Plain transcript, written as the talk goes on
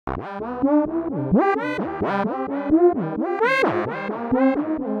Guys,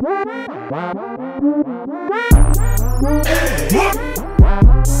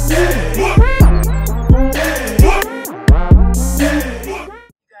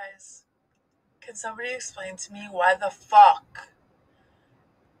 can somebody explain to me why the fuck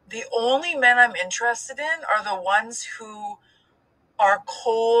the only men I'm interested in are the ones who are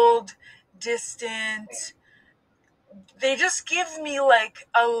cold, distant? They just give me like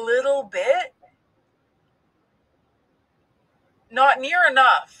a little bit, not near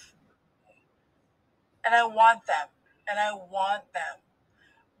enough. And I want them. And I want them.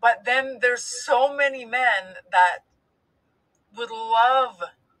 But then there's so many men that would love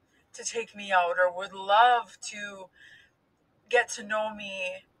to take me out or would love to get to know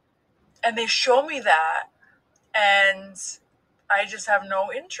me. And they show me that. And I just have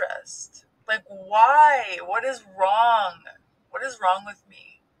no interest. Like, why? What is wrong? What is wrong with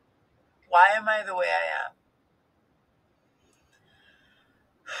me? Why am I the way I am?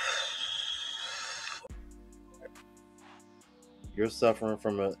 You're suffering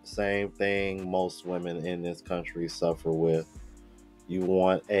from the same thing most women in this country suffer with. You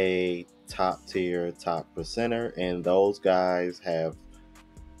want a top tier, top percenter, and those guys have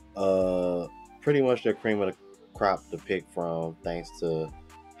pretty much their cream of the crop to pick from, thanks to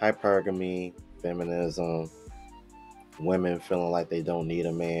hypergamy, feminism, women feeling like they don't need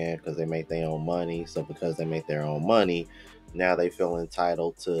a man because they make their own money. So because they make their own money, now they feel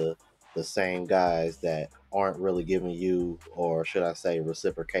entitled to the same guys that aren't really giving you, or should I say,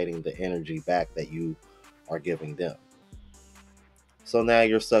 reciprocating the energy back that you are giving them. So now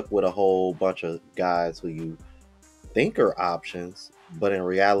you're stuck with a whole bunch of guys who you think are options, but in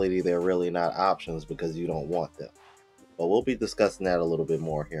reality, they're really not options because you don't want them. But we'll be discussing that a little bit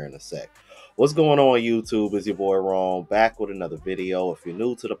more here in a sec. What's going on, YouTube? It's your boy Ron, back with another video. If you're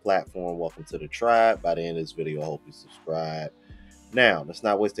new to the platform, welcome to the tribe. By the end of this video, I hope you subscribe. Now, let's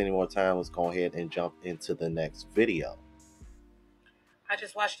not waste any more time. Let's go ahead and jump into the next video. I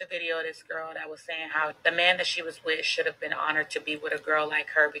just watched a video of this girl that was saying how the man that she was with should have been honored to be with a girl like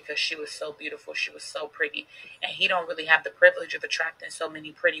her because she was so beautiful, she was so pretty, and he don't really have the privilege of attracting so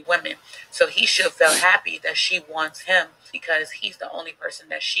many pretty women. So he should have felt happy that she wants him because he's the only person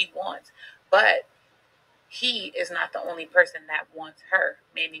that she wants. But he is not the only person that wants her,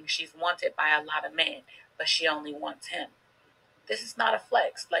 meaning she's wanted by a lot of men, but she only wants him. This is not a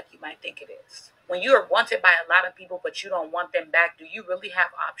flex like you might think it is. When you are wanted by a lot of people, but you don't want them back, do you really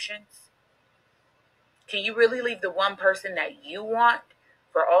have options? Can you really leave the one person that you want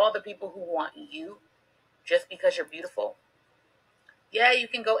for all the people who want you just because you're beautiful? Yeah, you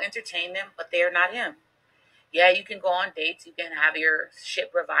can go entertain them, but they're not him. Yeah, you can go on dates. You can have your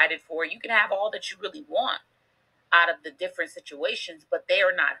shit provided for. You can have all that you really want out of the different situations, but they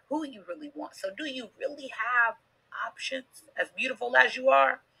are not who you really want. So do you really have options? As beautiful as you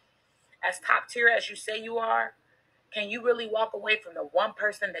are, as top tier as you say you are, can you really walk away from the one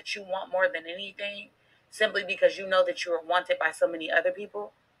person that you want more than anything simply because you know that you are wanted by so many other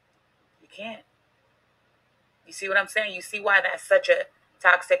people? You can't. You see what I'm saying? You see why that's such a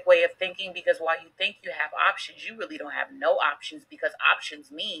toxic way of thinking? Because while you think you have options, you really don't have no options, because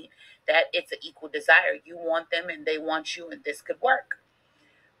options mean that it's an equal desire. You want them and they want you, and this could work.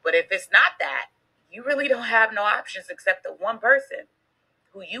 But if it's not that, you really don't have no options except the one person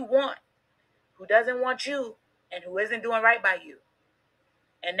who you want, who doesn't want you, and who isn't doing right by you.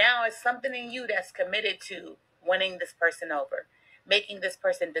 And now it's something in you that's committed to winning this person over, making this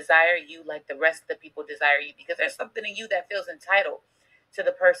person desire you like the rest of the people desire you, because there's something in you that feels entitled to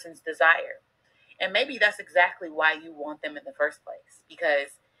the person's desire. And maybe that's exactly why you want them in the first place,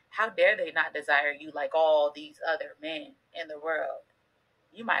 because how dare they not desire you like all these other men in the world?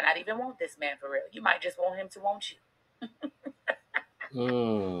 You might not even want this man for real. You might just want him to want you.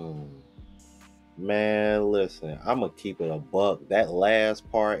 Man, listen, I'm going to keep it a buck. That last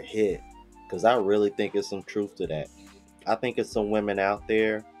part hit, because I really think it's some truth to that. I think it's some women out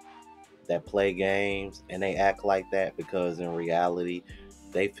there that play games and they act like that because in reality,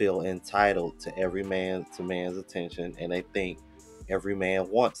 they feel entitled to every man's attention, and they think every man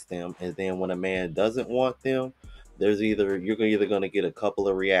wants them. And then when a man doesn't want them, you're either going to get a couple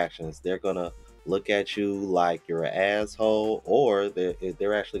of reactions. They're going to look at you like you're an asshole, or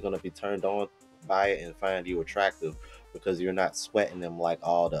they're actually going to be turned on by it and find you attractive because you're not sweating them like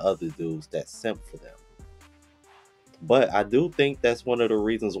all the other dudes that simp for them. But I do think that's one of the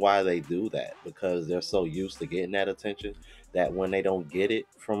reasons why they do that, because they're so used to getting that attention that when they don't get it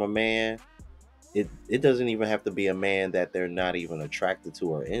from a man, it doesn't even have to be a man that they're not even attracted to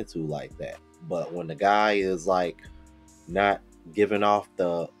or into like that. But when the guy is like not giving off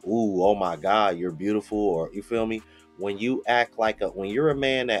the ooh, oh my god, you're beautiful, or you feel me? When you act like when you're a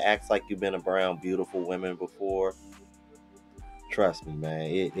man that acts like you've been around beautiful women before, trust me, man,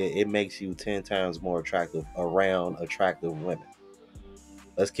 it makes you 10 times more attractive around attractive women.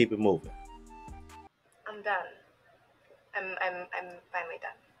 Let's keep it moving. I'm done. I'm finally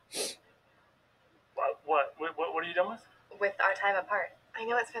done. What are you done with? With our time apart. I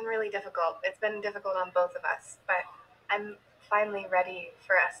know it's been really difficult. It's been difficult on both of us, but I'm finally ready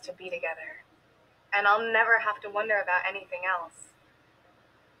for us to be together. And I'll never have to wonder about anything else.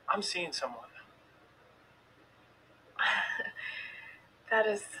 I'm seeing someone. That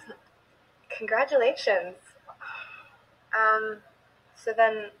is. Congratulations.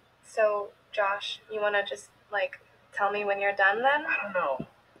 So Josh, you want to just, like, tell me when you're done then? I don't know,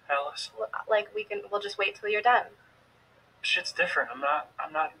 Alice. Like, we'll just wait till you're done. Shit's different.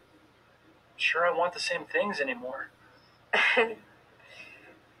 I'm not sure I want the same things anymore.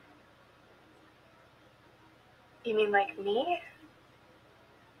 You mean like me?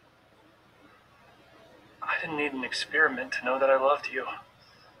 I didn't need an experiment to know that I loved you.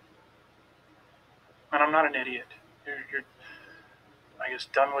 And I'm not an idiot. You're I guess,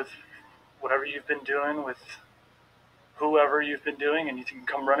 done with whatever you've been doing with whoever you've been doing, and you can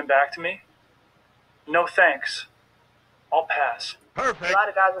come running back to me? No thanks. I'll pass. Perfect. A lot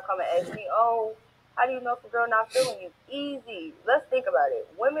of guys will come and ask me, oh, how do you know if a girl not feeling you? Easy. Let's think about it.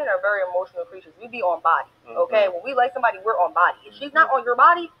 Women are very emotional creatures. We be on body, okay? When we like somebody, we're on body. If she's not on your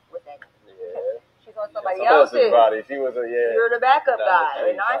body, what's that? Yeah. She's on somebody else's body. She was you're the backup guy.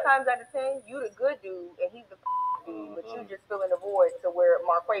 And 9 times out of 10, you the good dude, and he's the dude, but you just filling the void to where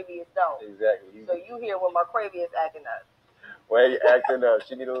Marquavius don't. Exactly. So you hear when Marquavius acting up. Well, he acting up.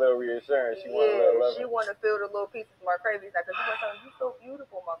 She need a little reassurance. She want a little love. She want to feel the little pieces of Marquavius. Because you want to tell him, you so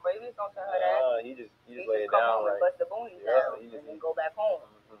beautiful, Marquavius. Don't tell her that. He just lay it down right. Bust the boonies down and then go back home.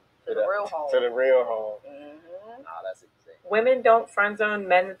 To the real home. To the real home. Nah, that's insane. Women don't friend zone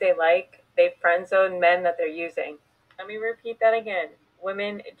men that they like. They friend zone men that they're using. Let me repeat that again.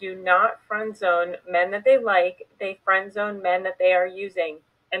 Women do not friend zone men that they like. They friend zone men that they are using.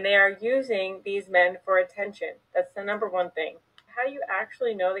 And they are using these men for attention. That's the number one thing. How do you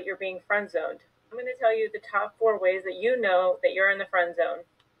actually know that you're being friend zoned? I'm going to tell you the top 4 ways that you know that you're in the friend zone.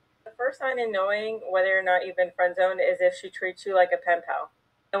 The first sign in knowing whether or not you've been friend zoned is if she treats you like a pen pal.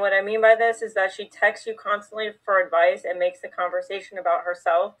 And what I mean by this is that she texts you constantly for advice and makes the conversation about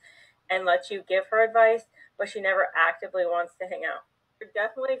herself and lets you give her advice, but she never actively wants to hang out. You're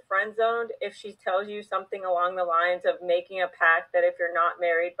definitely friend zoned if she tells you something along the lines of making a pact that if you're not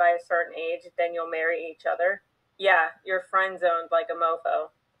married by a certain age, then you'll marry each other. Yeah, you're friend zoned like a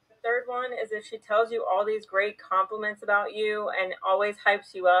mofo. The third one is if she tells you all these great compliments about you and always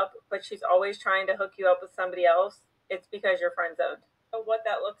hypes you up, but she's always trying to hook you up with somebody else, it's because you're friend zoned. So what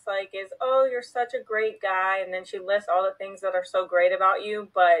that looks like is, oh, you're such a great guy, and then she lists all the things that are so great about you,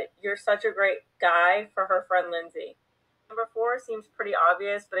 but you're such a great guy for her friend Lindsay. Number 4 seems pretty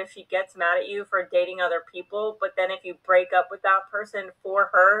obvious, but if she gets mad at you for dating other people, but then if you break up with that person for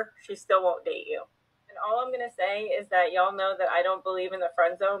her, she still won't date you. And all I'm going to say is that y'all know that I don't believe in the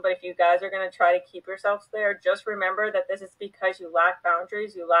friend zone, but if you guys are going to try to keep yourselves there, just remember that this is because you lack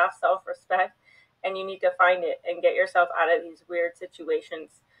boundaries, you lack self-respect, and you need to find it and get yourself out of these weird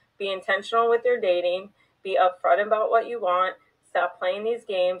situations. Be intentional with your dating, be upfront about what you want, stop playing these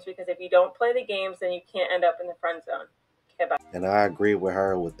games, because if you don't play the games, then you can't end up in the friend zone. Okay, bye. And I agree with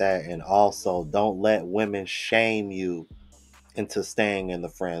her with that. And also, don't let women shame you into staying in the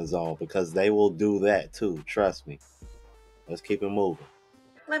friend zone, because they will do that too. Trust me. Let's keep it moving.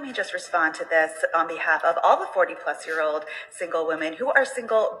 Let me just respond to this on behalf of all the 40-plus-year-old single women who are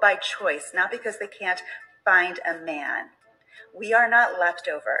single by choice, not because they can't find a man. We are not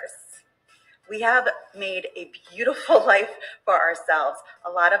leftovers. We have made a beautiful life for ourselves.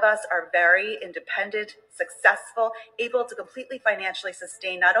 A lot of us are very independent, successful, able to completely financially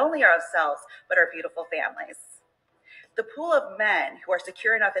sustain not only ourselves, but our beautiful families. The pool of men who are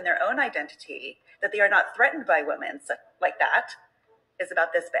secure enough in their own identity that they are not threatened by women like that is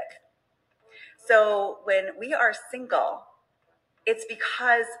about this big. So when we are single, it's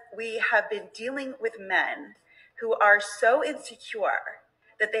because we have been dealing with men who are so insecure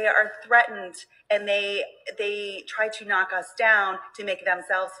that they are threatened, and they try to knock us down to make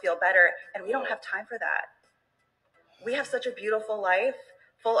themselves feel better, and we don't have time for that. We have such a beautiful life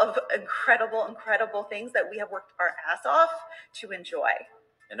full of incredible things that we have worked our ass off to enjoy.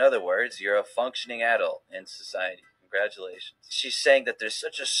 In other words, you're a functioning adult in society. Congratulations. She's saying that there's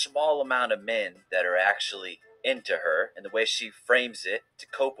such a small amount of men that are actually into her, and the way she frames it to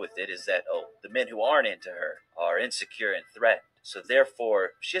cope with it is that, oh, the men who aren't into her are insecure and threatened. So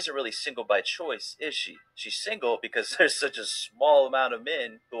therefore, she isn't really single by choice, is she? She's single because there's such a small amount of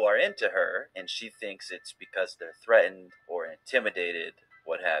men who are into her, and she thinks it's because they're threatened or intimidated,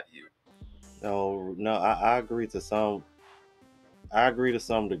 what have you. No, I agree to some. I agree to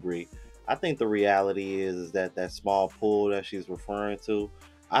some degree. I think the reality is that that small pool that she's referring to,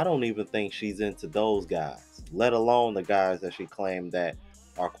 I don't even think she's into those guys, let alone the guys that she claimed that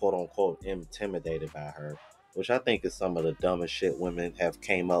are quote unquote intimidated by her, which I think is some of the dumbest shit women have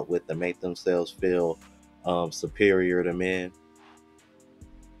came up with to make themselves feel superior to men.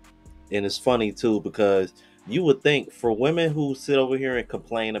 And it's funny too because you would think for women who sit over here and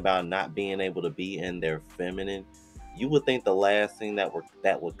complain about not being able to be in their feminine, you would think the last thing that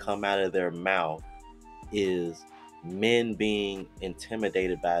would come out of their mouth is men being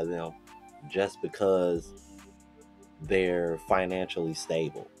intimidated by them just because they're financially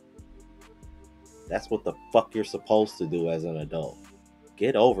stable. That's what the fuck you're supposed to do as an adult.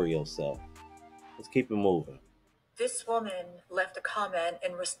 Get over yourself. Let's keep it moving. This woman left a comment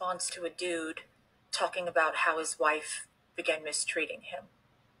in response to a dude talking about how his wife began mistreating him.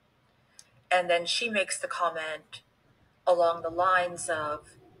 And then she makes the comment along the lines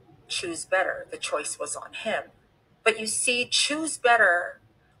of, choose better. The choice was on him. But you see, choose better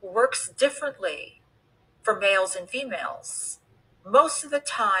works differently for males and females. Most of the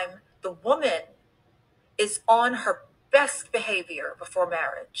time, the woman is on her best behavior before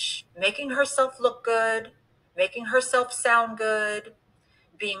marriage, making herself look good, making herself sound good,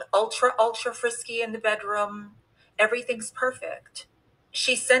 being ultra frisky in the bedroom. Everything's perfect.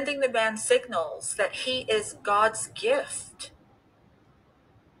 She's sending the man signals that he is God's gift.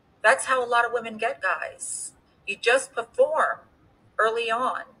 That's how a lot of women get guys. You just perform early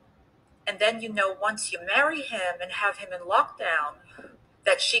on. And then you know once you marry him and have him in lockdown,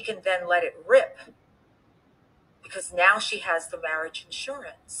 that she can then let it rip because now she has the marriage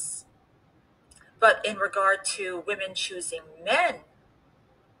insurance. But in regard to women choosing men,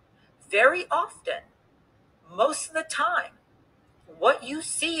 very often, most of the time, what you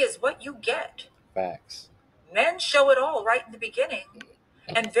see is what you get. Facts. Men show it all right in the beginning.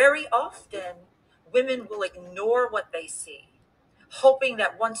 And very often, women will ignore what they see, hoping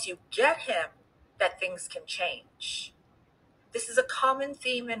that once you get him, that things can change. This is a common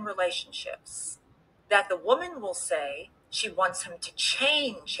theme in relationships, that the woman will say she wants him to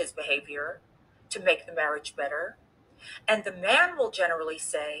change his behavior to make the marriage better. And the man will generally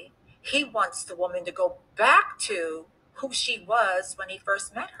say he wants the woman to go back to who she was when he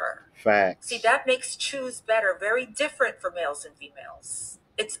first met her. Facts. See, that makes choose better very different for males and females.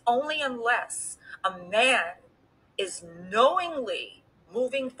 It's only unless a man is knowingly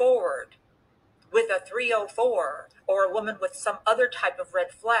moving forward with a 304 or a woman with some other type of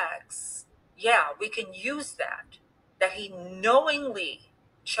red flags, yeah, we can use that he knowingly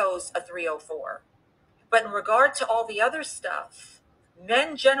chose a 304. But in regard to all the other stuff,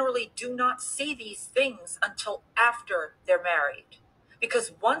 men generally do not see these things until after they're married.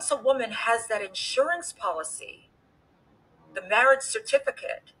 Because once a woman has that insurance policy, the marriage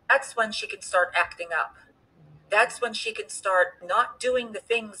certificate, that's when she can start acting up. That's when she can start not doing the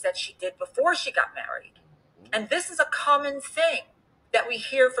things that she did before she got married. And this is a common thing that we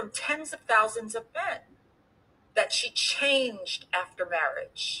hear from tens of thousands of men, that she changed after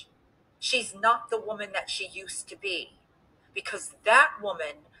marriage. She's not the woman that she used to be, because that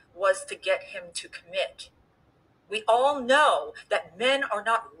woman was to get him to commit. We all know that men are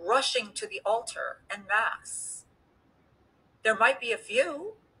not rushing to the altar en masse. There might be a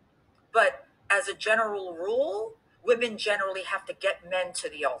few, but as a general rule, women generally have to get men to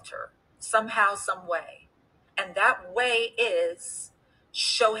the altar somehow, some way. And that way is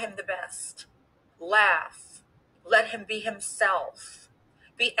show him the best, laugh, let him be himself,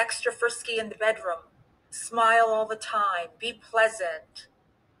 be extra frisky in the bedroom, smile all the time, be pleasant.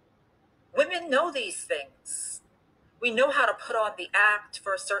 Women know these things. We know how to put on the act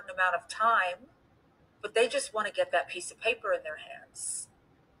for a certain amount of time, but they just want to get that piece of paper in their hands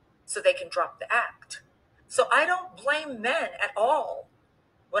so they can drop the act. So I don't blame men at all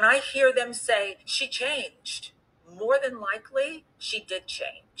when I hear them say, she changed. More than likely, she did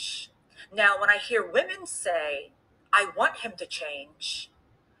change. Now, when I hear women say, I want him to change,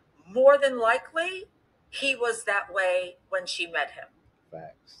 more than likely, he was that way when she met him.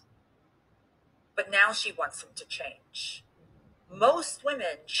 Facts. But now she wants him to change. Most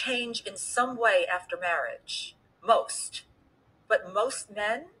women change in some way after marriage. Most. But most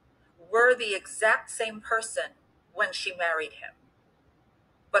men were the exact same person when she married him.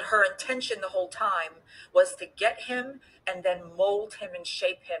 But her intention the whole time was to get him and then mold him and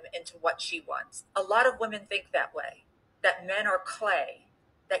shape him into what she wants. A lot of women think that way. that men are clay,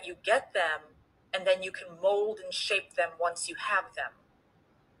 that you get them and then you can mold and shape them once you have them.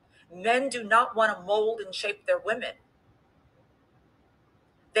 Men do not want to mold and shape their women.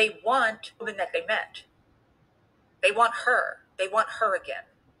 They want the woman that they met. They want her. They want her again.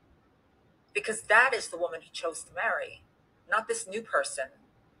 Because that is the woman he chose to marry, not this new person.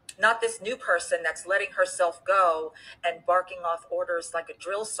 Not this new person that's letting herself go and barking off orders like a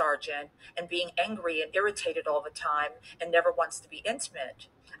drill sergeant and being angry and irritated all the time and never wants to be intimate.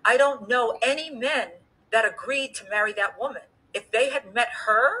 I don't know any men that agreed to marry that woman. If they had met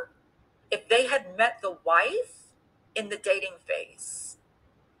her, if they had met the wife in the dating phase,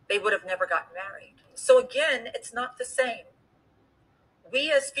 they would have never gotten married. So again, it's not the same. We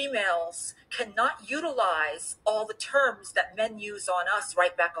as females cannot utilize all the terms that men use on us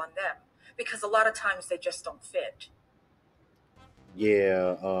right back on them, because a lot of times they just don't fit.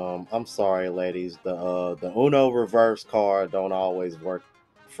 Yeah, I'm sorry, ladies. The Uno reverse card don't always work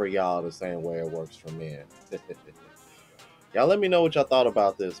for y'all the same way it works for men. Y'all let me know what y'all thought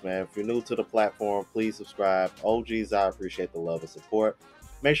about this, man. If you're new to the platform, please subscribe. OGs, I appreciate the love and support.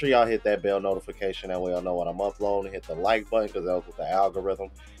 Make sure y'all hit that bell notification. That way y'all know when I'm uploading. Hit the like button because that helps with the algorithm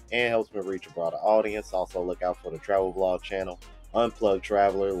and helps me reach a broader audience. Also, look out for the travel vlog channel, Unplugged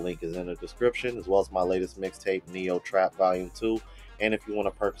Traveler. Link is in the description, as well as my latest mixtape, Neo Trap Volume 2. And if you want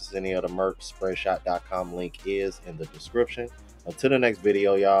to purchase any of the merch, spreadshot.com link is in the description. Until the next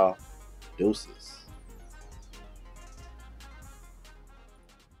video, y'all, deuces.